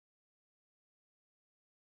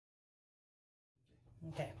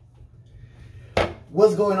Okay.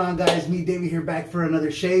 What's going on, guys? Me, David, here back for another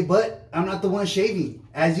shave, but I'm not the one shaving.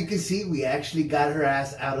 As you can see, we actually got her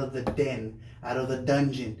ass out of the den, out of the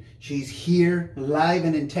dungeon. She's here, live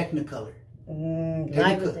and in Technicolor.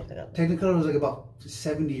 Technicolor was like about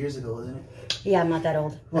 70 years ago, wasn't it? Yeah, I'm not that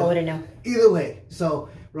old. Well, I wouldn't know. Either way, so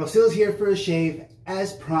Rocio's here for a shave,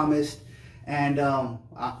 as promised, and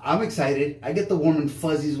I'm excited. I get the warm and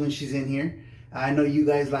fuzzies when she's in here. I know you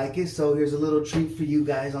guys like it, so here's a little treat for you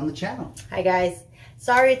guys on the channel. Hi, guys.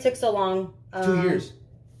 Sorry it took so long. 2 years.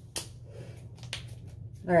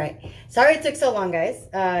 All right. Sorry it took so long, guys.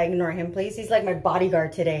 Ignore him, please. He's like my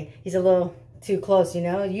bodyguard today. He's a little too close, you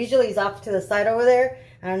know. Usually he's off to the side over there.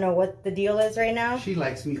 I don't know what the deal is right now. She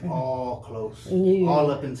likes me all close,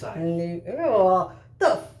 all up inside. Oh,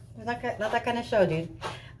 not that kind of show, dude.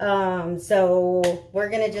 So we're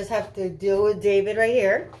going to just have to deal with David right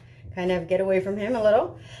here. Kind of get away from him a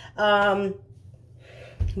little.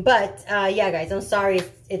 But yeah, guys, I'm sorry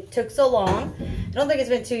it took so long. I don't think it's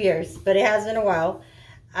been 2 years, but it has been a while.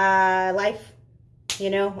 Life,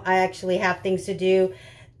 you know, I actually have things to do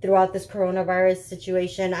throughout this coronavirus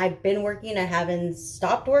situation. I've been working. I haven't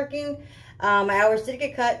stopped working. My hours did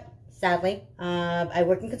get cut, sadly. I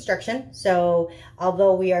work in construction. So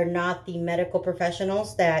although we are not the medical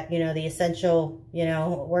professionals that, you know, the essential, you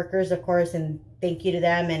know, workers, of course, and thank you to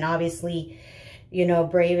them. And obviously, you know,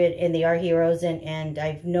 brave it, and they are heroes. And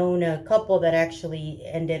I've known a couple that actually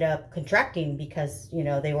ended up contracting because, you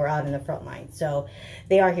know, they were out in the front line. So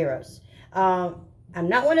they are heroes. I'm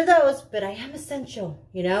not one of those, but I am essential,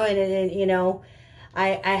 you know, and you know,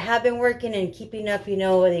 I have been working and keeping up, you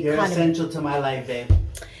know, the economy. You're essential to my life, babe.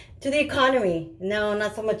 To the economy. No,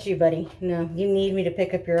 not so much you, buddy. No, you need me to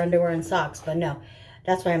pick up your underwear and socks, but no,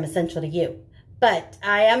 that's why I'm essential to you. But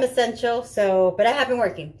I am essential, so, but I have been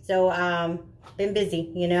working. So, been busy,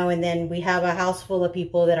 you know, and then we have a house full of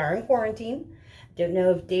people that are in quarantine. Don't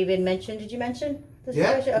know if David mentioned, did you mention the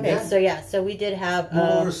situation? Okay, yeah. So yeah, so we did have...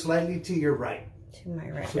 More slightly to your right. To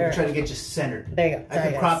my right. So we're trying to get you centered. There you go. I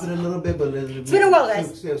can crop it a little bit, but it's been a while,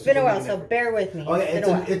 guys. It's been a while, so bear with me. Oh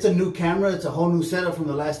yeah, it's a new camera. It's a whole new setup from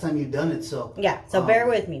the last time you've done it. So yeah, so bear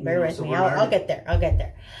with me. Bear with me. I'll get there. I'll get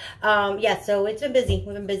there. Yeah, so it's been busy.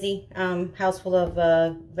 We've been busy. House full of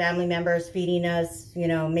family members feeding us. You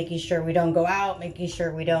know, making sure we don't go out, making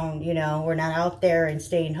sure we don't, you know, we're not out there and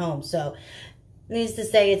staying home. So needless to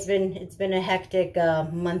say, it's been a hectic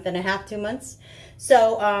month and a half, 2 months.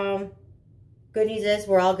 So good news is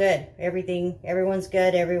we're all good. Everyone's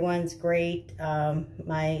good. Everyone's great.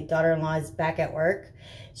 My daughter-in-law is back at work.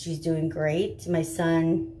 She's doing great. My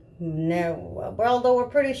son, no, although we're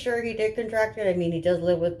pretty sure he did contract it. I mean, he does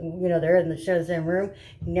live with, you know, they're in the same room.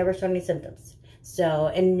 He never showed any symptoms. So,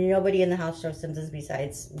 and nobody in the house shows symptoms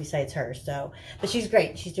besides her. So, but she's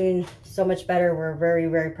great. She's doing so much better. We're very,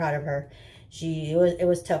 very proud of her. It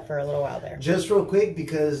was tough for a little while there. Just real quick,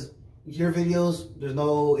 because your videos, there's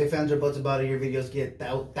no ifs, ands, or buts about it. Your videos get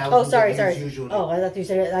thousands of views usually. Oh, I thought you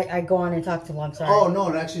said I go on and talk too long. Sorry. Oh,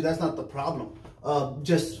 no, actually, that's not the problem.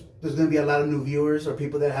 Just, there's going to be a lot of new viewers or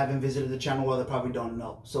people that haven't visited the channel, well, they probably don't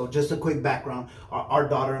know. So just a quick background. Our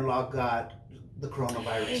daughter-in-law got the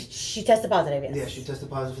coronavirus. She tested positive, yes. Yeah, she tested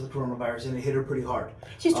positive for the coronavirus, and it hit her pretty hard.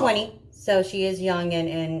 She's 20, so she is young,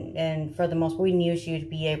 and for the most, we knew she would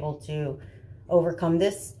be able to overcome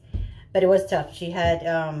this. But it was tough. She had...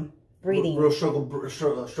 breathing. Real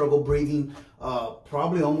struggle breathing.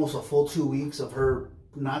 Probably almost a full 2 weeks of her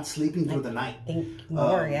not sleeping through the night. I think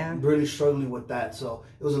more, yeah. Really struggling with that. So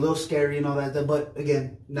it was a little scary and all that. But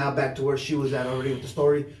again, now back to where she was at already with the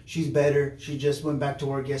story. She's better. She just went back to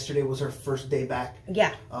work. Yesterday was her first day back.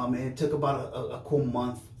 Yeah. And it took about a cool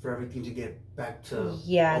month for everything to get back to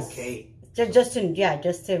okay. Just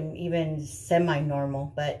to even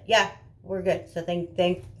semi-normal. But yeah, we're good. So thank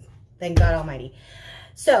God Almighty.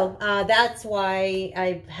 So that's why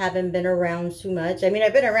I haven't been around too much. I mean,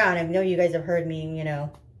 I've been around. I know you guys have heard me, you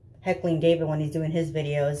know, heckling David when he's doing his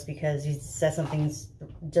videos because he says something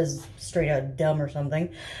just straight out dumb or something.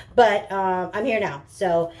 But I'm here now.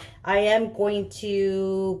 So I am going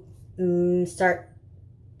to start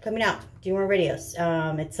coming out, doing more videos.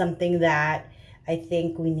 It's something that I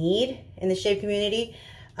think we need in the shave community.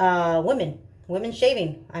 Women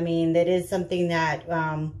shaving. I mean, that is something that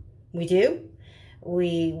we do.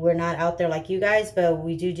 We're not out there like you guys, but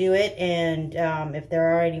we do it. And if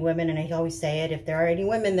there are any women, and I always say it, if there are any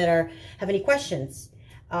women that have any questions,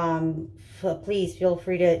 please feel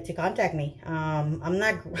free to contact me. I'm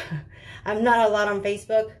not a lot on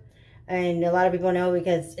Facebook, and a lot of people know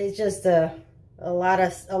because it's just a lot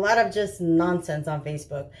of just nonsense on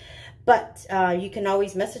Facebook. But you can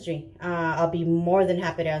always message me. I'll be more than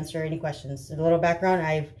happy to answer any questions. A little background,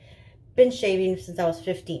 I've been shaving since I was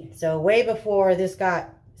 15. So way before this got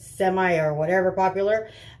semi or whatever popular,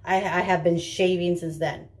 I have been shaving since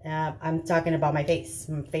then. I'm talking about my face.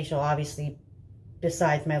 Facial, obviously,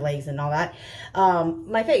 besides my legs and all that.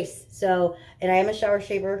 My face. So, and I am a shower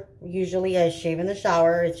shaver. Usually I shave in the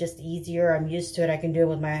shower. It's just easier. I'm used to it. I can do it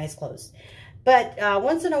with my eyes closed. But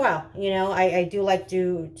once in a while, you know, I do like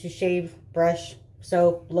to shave, brush,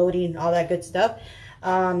 soap, loading, all that good stuff.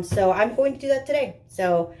 So I'm going to do that today.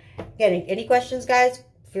 So again, any questions, guys,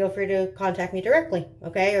 feel free to contact me directly,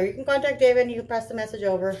 okay? Or you can contact David and you can pass the message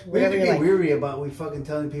over. We have to get weary about we fucking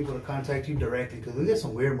telling people to contact you directly because we get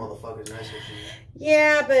some weird motherfuckers in our social media.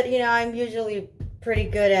 Yeah, but you know, I'm usually pretty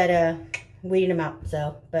good at weeding them out.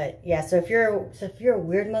 So, but yeah, so if you're a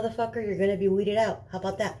weird motherfucker, you're gonna be weeded out. How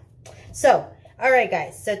about that? So, all right,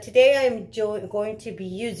 guys. So today I'm going to be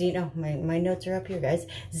using. Oh, my notes are up here, guys.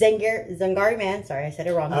 Zingari Man. Sorry, I said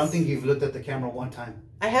it wrong. I don't think you've looked at the camera one time.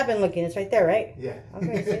 I have been looking. It's right there, right? Yeah.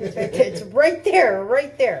 Okay, it's right there. It's right there,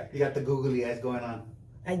 right there. You got the googly eyes going on.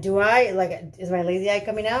 Do I? Like, is my lazy eye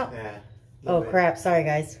coming out? Yeah. Oh, crap. Sorry,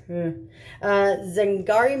 guys.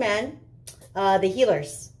 Zingari Man, the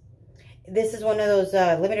Healers. This is one of those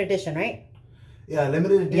limited edition, right? Yeah,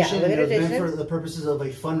 limited edition. Yeah, limited edition. Meant for the purposes of a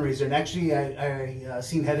fundraiser. And actually, I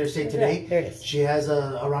seen Heather say today, there it is. She has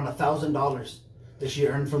around $1,000 that she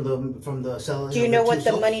earned from the sales. Do you know what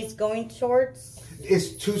the money's going towards?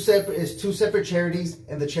 It's two separate charities,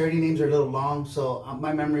 and the charity names are a little long, so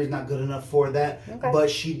my memory is not good enough for that. Okay. But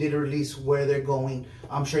she did release where they're going.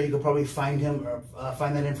 I'm sure you could probably find him or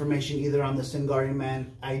find that information either on the Zingari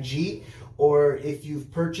Man IG, or if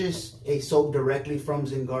you've purchased a soap directly from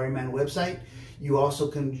Zingari Man website, you also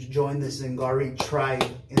can join the Zingari Tribe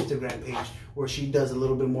Instagram page, where she does a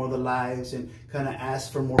little bit more of the lives and kind of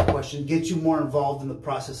asks for more questions, gets you more involved in the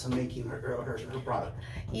process of making her product.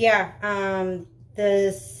 Yeah.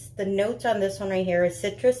 The notes on this one right here is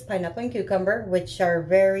citrus, pineapple, and cucumber, which are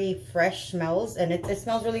very fresh smells, and it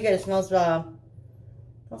smells really good. It smells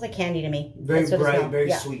like candy to me. Very bright,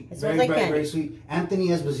 very sweet. It very smells like bright, candy. very sweet. Anthony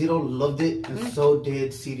Esposito loved it, and so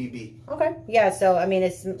did CDB. Okay, yeah. So I mean,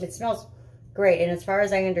 it smells great, and as far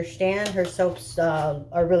as I understand, her soaps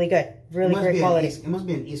are really good, really great quality. It must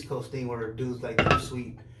be an East Coast thing where dudes like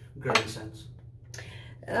sweet, girly scents.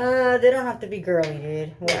 They don't have to be girly,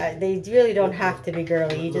 dude. Well, they really don't have to be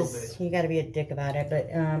girly. You got to be a dick about it. But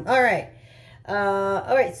all right.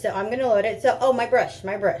 So I'm gonna load it. So my brush.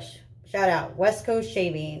 Shout out West Coast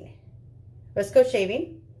Shaving.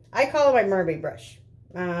 I call it my mermaid brush.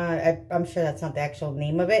 I'm sure that's not the actual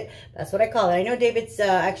name of it. That's what I call it. I know David's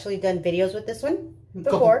actually done videos with this one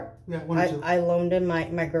before. Yeah, one or two. I loaned him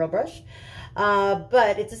my girl brush,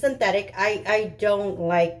 but it's a synthetic. I don't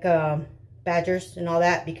like badgers and all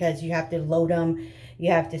that because you have to load them, you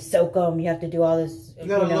have to soak them, you have to do all this. You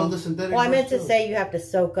gotta load the synthetic. Well, I meant to say you have to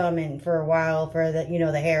soak them and for a while for the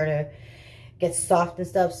the hair to get soft and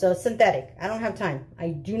stuff. So synthetic. I don't have time. I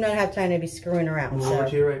do not have time to be screwing around. Move over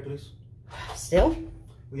to your right, please. Still.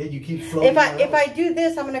 Yeah, you keep floating. If I do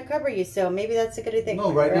this, I'm gonna cover you. So maybe that's a good thing.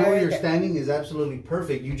 No, right now where you're standing is absolutely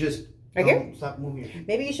perfect. You just don't stop moving.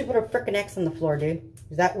 Maybe you should put a frickin' X on the floor, dude.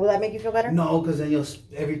 Will that make you feel better? No, because then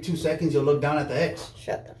every 2 seconds you'll look down at the X.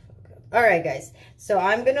 Shut the fuck up. All right, guys. So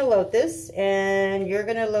I'm gonna load this, and you're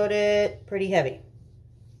gonna load it pretty heavy.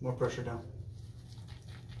 More pressure down.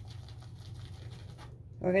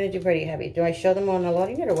 We're gonna do pretty heavy. Do I show them on the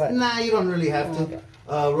loading it or what? Nah, you don't really have to. Okay.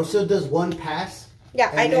 Rocio does one pass.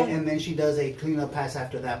 Yeah, And then she does a cleanup pass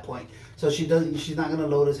after that point. So she's not gonna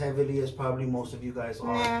load as heavily as probably most of you guys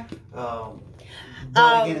are.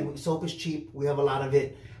 But again, soap is cheap. We have a lot of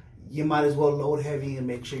it. You might as well load heavy and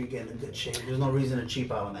make sure you're getting a good shave. There's no reason to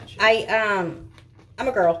cheap out on that shit. I'm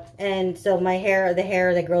a girl, and so the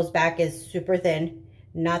hair that grows back is super thin,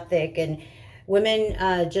 not thick. And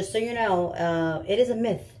women, just so you know, it is a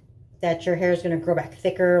myth that your hair is going to grow back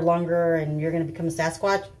thicker, longer, and you're going to become a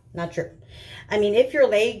Sasquatch. Not true. I mean, if your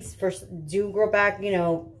legs do grow back,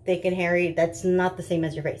 thick and hairy, that's not the same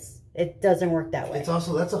as your face. It doesn't work that way. That's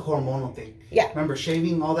a hormonal thing. Yeah. Remember,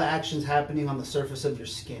 shaving, all the action's happening on the surface of your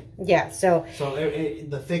skin. Yeah, so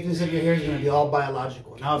the thickness of your hair is going to be all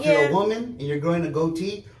biological. Now, if you're a woman and you're growing a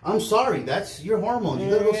goatee, I'm sorry, that's your hormones. You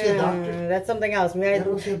got to go see a doctor. That's something else. You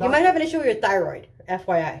might have an issue with your thyroid,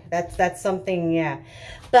 FYI. That's something, yeah.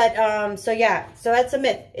 But, so that's a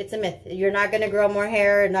myth. It's a myth. You're not going to grow more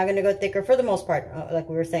hair, not going to go thicker for the most part, like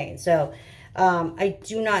we were saying. So, I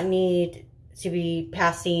do not need to be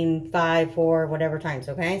passing 5, 4, whatever times,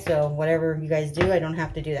 okay? So whatever you guys do, I don't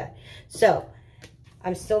have to do that. So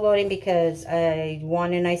I'm still loading because I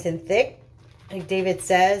want it nice and thick. Like David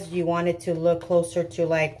says, you want it to look closer to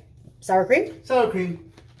like sour cream. Sour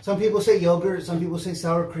cream. Some people say yogurt. Some people say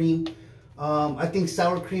sour cream. I think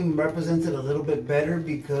sour cream represents it a little bit better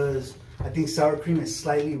because I think sour cream is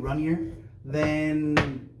slightly runnier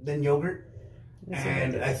than yogurt.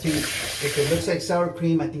 And I think if it looks like sour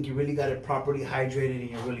cream, I think you really got it properly hydrated and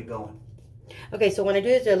you're really going. Okay, so when I do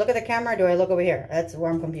this, do I look at the camera or do I look over here? That's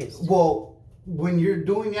where I'm confused. Well, when you're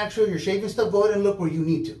doing your shaving stuff, go ahead and look where you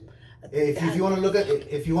need to. If you want to look at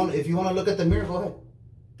if you want to look at the mirror, go ahead.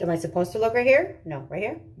 Am I supposed to look right here? No, right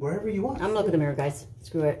here? Wherever you want. I'm looking at the mirror, guys.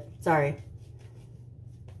 Screw it. Sorry.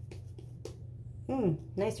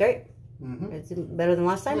 Nice, right? Mm-hmm. Is it better than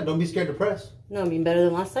last time? Yeah, don't be scared to press. No, I mean better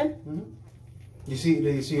than last time? Mm-hmm.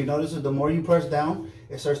 You notice that the more you press down,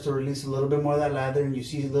 it starts to release a little bit more of that lather, and you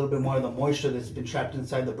see a little bit more of the moisture that's been trapped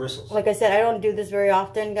inside the bristles. Like I said, I don't do this very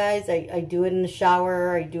often, guys. I do it in the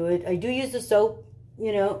shower. I do use the soap,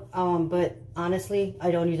 you know, but honestly,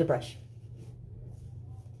 I don't use a brush.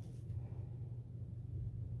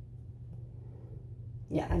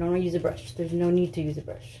 Yeah, I don't use a brush. There's no need to use a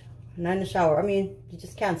brush. Not in the shower. I mean, you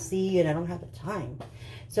just can't see, and I don't have the time.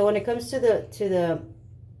 So when it comes to the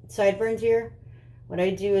sideburns here, what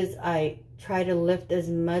I do is I try to lift as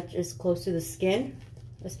much as close to the skin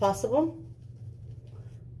as possible.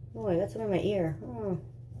 Oh, I got some in my ear. Oh.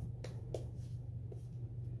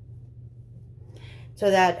 So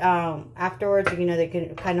that afterwards, you know, they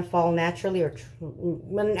can kind of fall naturally, or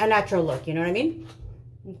a natural look. You know what I mean?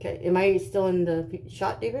 Okay. Am I still in the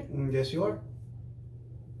shot, David? Yes, you are.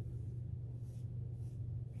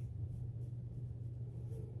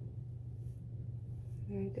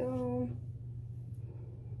 There we go.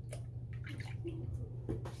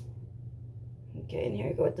 Okay, and here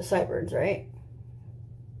we go with the sideburns, right?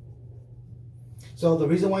 So the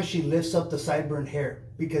reason why she lifts up the sideburn hair,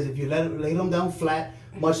 because if you lay them down flat,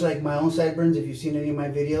 much like my own sideburns, if you've seen any of my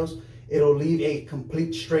videos, it'll leave a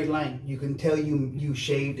complete straight line. You can tell you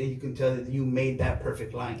shaved, and you can tell that you made that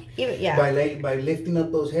perfect line. Yeah. By lifting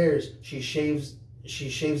up those hairs, she shaves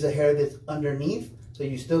the hair that's underneath. So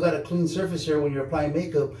you still got a clean surface here when you're applying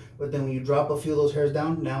makeup, but then when you drop a few of those hairs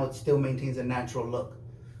down, now it still maintains a natural look.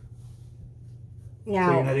 Now,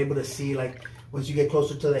 so you're not able to see, like, once you get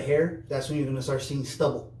closer to the hair, that's when you're going to start seeing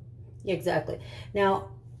stubble. Exactly.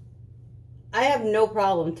 Now, I have no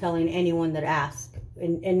problem telling anyone that asks,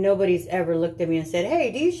 and nobody's ever looked at me and said,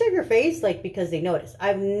 hey, do you shave your face? Like, because they notice.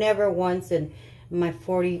 I've never once in my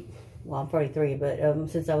I'm 43, but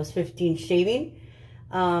since I was 15 shaving,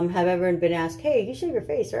 have ever been asked, hey, you shave your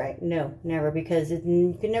face, right? No, never, because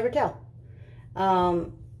you can never tell.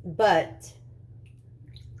 But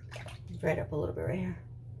right up a little bit right here.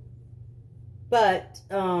 But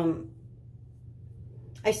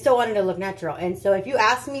I still wanted to look natural. And so if you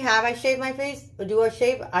ask me, have I shaved my face? Or do I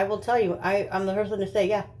shave? I will tell you. I'm the first one to say,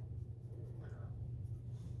 yeah.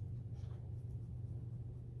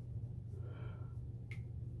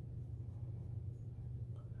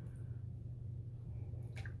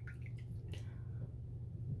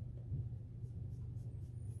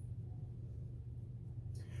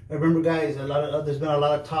 Remember, guys, there's been a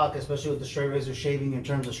lot of talk, especially with the straight razor shaving, in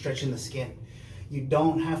terms of stretching the skin. You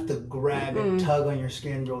don't have to grab and tug on your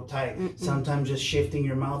skin real tight. Sometimes just shifting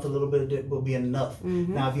your mouth a little bit will be enough.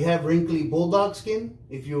 Now, if you have wrinkly bulldog skin,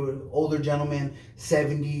 if you're an older gentleman,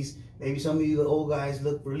 70s, maybe some of you old guys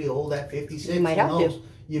look really old at 56. You might have to.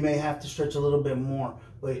 You may have to stretch a little bit more.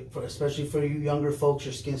 But especially for you younger folks,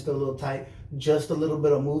 your skin's still a little tight. Just a little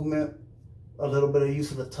bit of movement, a little bit of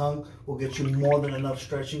use of the tongue will get you more than enough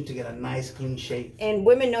stretching to get a nice clean shave. And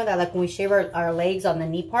women know that, like when we shave our legs on the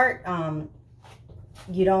knee part,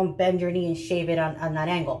 you don't bend your knee and shave it on that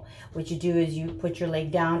angle. What you do is you put your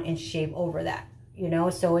leg down and shave over that, you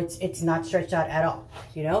know, so it's not stretched out at all,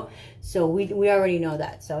 you know. So we already know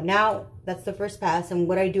that. So now that's the first pass. And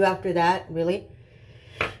what I do after that, really,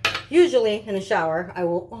 usually in the shower, I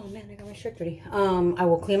will, oh man, I got my shirt dirty. I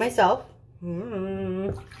will clean myself.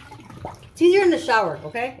 It's easier in the shower,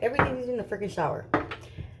 okay? Everything's easier in the freaking shower. I'm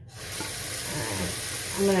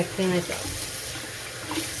gonna clean myself.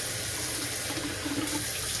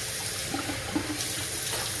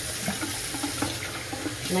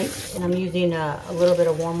 Nice, and I'm using a little bit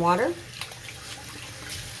of warm water.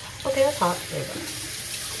 Okay, that's hot. There you go.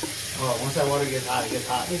 Oh, once that water gets hot, it gets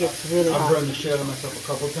hot. It gets really hot. I've burned the shit out of myself a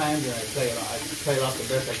couple times, and I play it off the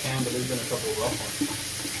best I can, but there's been a couple of rough ones.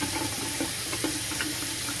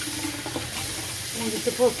 You're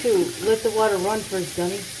supposed to let the water run first,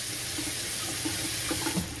 Gunny.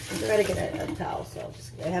 I'm trying to get a towel, so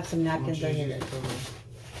I have some napkins right here.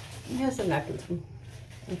 I have some napkins.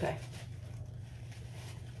 Okay.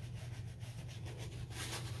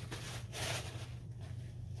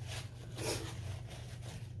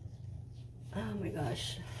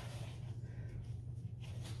 gosh.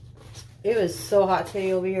 It was so hot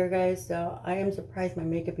today over here, guys. So I am surprised my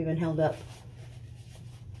makeup even held up.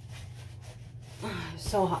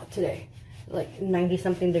 So hot today. Like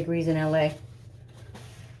 90-something degrees in LA.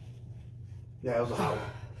 Yeah, it was a hot one.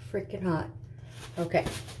 Freaking hot. Okay.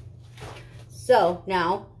 So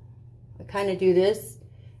now I kind of do this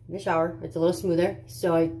in the shower. It's a little smoother.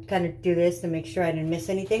 So I kind of do this to make sure I didn't miss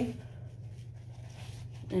anything.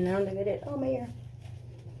 And I don't think I did. Oh, my hair.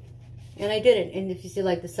 And I didn't. And if you see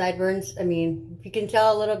like the sideburns, I mean, if you can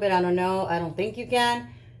tell a little bit, I don't know. I don't think you can.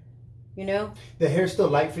 You know? The hair's still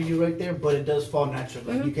light for you right there, but it does fall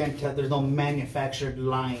naturally. Mm-hmm. You can't tell. There's no manufactured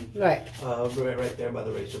line. Right. Right there by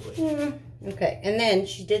the razor blade. Mm-hmm. Okay. And then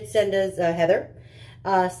she did send us, Heather,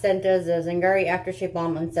 sent us a Zingari aftershave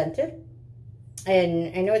balm unscented.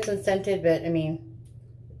 And I know it's unscented, but I mean,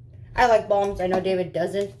 I like balms. I know David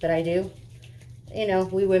doesn't, but I do. You know,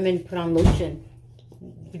 we women put on lotion.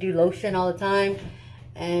 We do lotion all the time.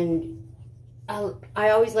 And I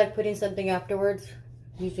always like putting something afterwards.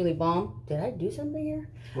 Usually balm. Did I do something here?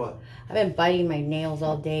 What? I've been biting my nails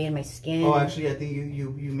all day and my skin. Oh, actually, I think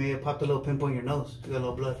you may have popped a little pimple in your nose. You got a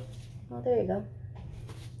little blood. Oh, there you go.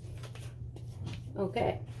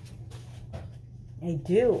 Okay. I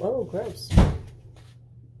do. Oh, gross.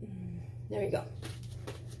 There you go.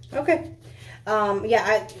 Okay.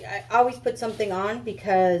 Yeah, I always put something on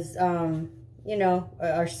because, you know,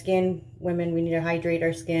 our skin, women, we need to hydrate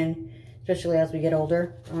our skin, especially as we get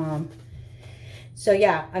older. So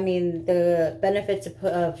yeah, I mean, the benefits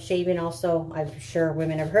of shaving also, I'm sure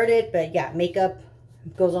women have heard it, but yeah, makeup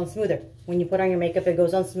goes on smoother. When you put on your makeup, it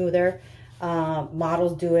goes on smoother.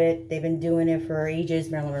 Models do it. They've been doing it for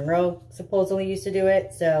ages. Marilyn Monroe supposedly used to do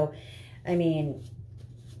it. So, I mean,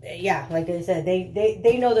 yeah, like I said,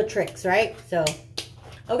 they know the tricks, right? So,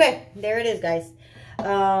 okay, there it is, guys.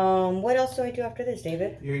 What else do I do after this,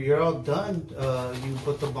 David? You're all done. You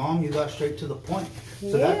put the balm, you got straight to the point.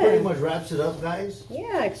 So that pretty much wraps it up, guys.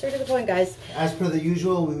 Yeah, straight to the point, guys. As per the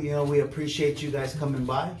usual, we appreciate you guys coming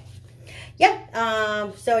by. Yeah.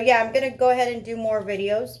 So yeah, I'm gonna go ahead and do more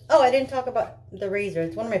videos. Oh, I didn't talk about the razor.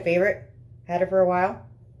 It's one of my favorite. Had it for a while.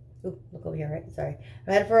 Ooh, look over here, right? Sorry.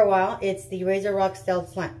 I had it for a while. It's the Razor Rock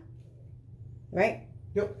Stealth Slant. Right?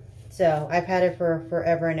 Yep. So I've had it for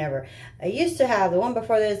forever and ever. I used to have, the one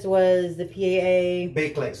before this was the PAA.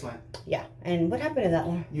 Bakelite Slant. Yeah. And what happened to that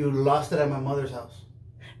one? You lost it at my mother's house.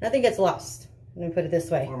 Nothing gets lost. Let me put it this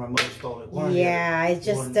way. Or my mother stole it. Yeah, I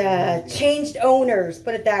just changed owners.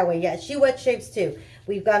 Put it that way. Yeah, she wet shaves too.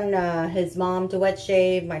 We've gotten his mom to wet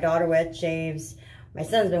shave. My daughter wet shaves. My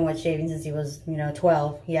son's been wet shaving since he was,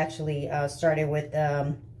 12. He actually started with,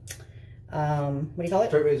 what do you call it?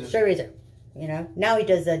 Straight razor. Straight razor. Now he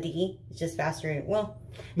does DE. It's just faster. Well,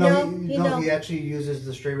 he actually uses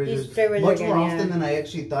the straight razors much more often than I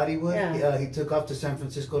actually thought he would. Yeah. He took off to San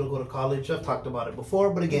Francisco to go to college. I've talked about it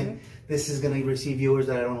before, but again, this is going to receive viewers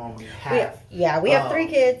that I don't normally have. We have 3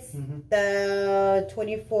 kids. The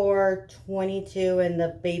 24, 22, and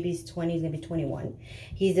the baby's 20. He's going to be 21.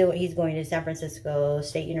 He's going to San Francisco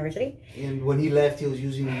State University. And when he left, he was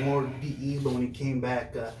using more DE, but when he came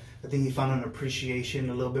back, I think he found an appreciation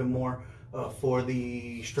a little bit more for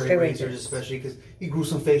the straight razors, especially because he grew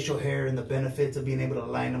some facial hair, and the benefits of being able to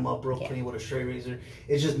line them up real clean with a straight razor.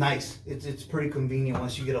 It's just nice. It's pretty convenient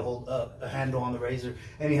once you get a handle on the razor,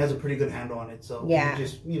 and he has a pretty good handle on it. So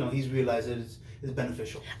he's realized that it's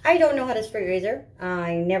beneficial. I don't know how to straight razor.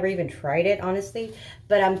 I never even tried it, honestly,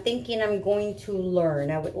 but I'm thinking I'm going to learn.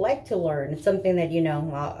 I would like to learn. It's something that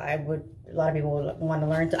a lot of people would want to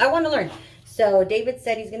learn. So I want to learn. So David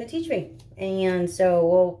said he's going to teach me. And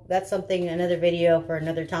so that's something, another video for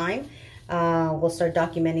another time. We'll start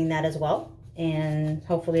documenting that as well. And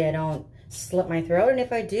hopefully I don't slit my throat. And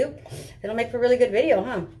if I do, it'll make for a really good video,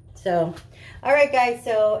 huh? So, all right, guys.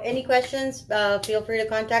 So any questions, feel free to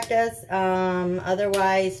contact us.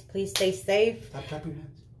 Otherwise, please stay safe. Stop clapping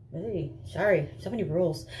your hands. Hey, sorry. So many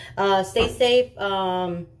rules. Stay safe.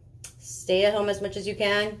 Stay at home as much as you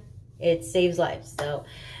can. It saves lives. So,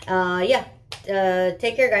 yeah.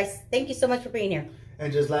 Take care, guys. Thank you so much for being here.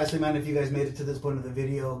 And just lastly, man, if you guys made it to this point of the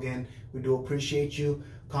video, again, we do appreciate you.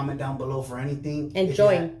 Comment down below for anything. And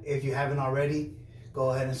join. If you haven't already,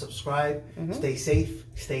 go ahead and subscribe. Stay safe,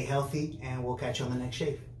 stay healthy, and we'll catch you on the next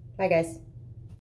shave. Bye, guys.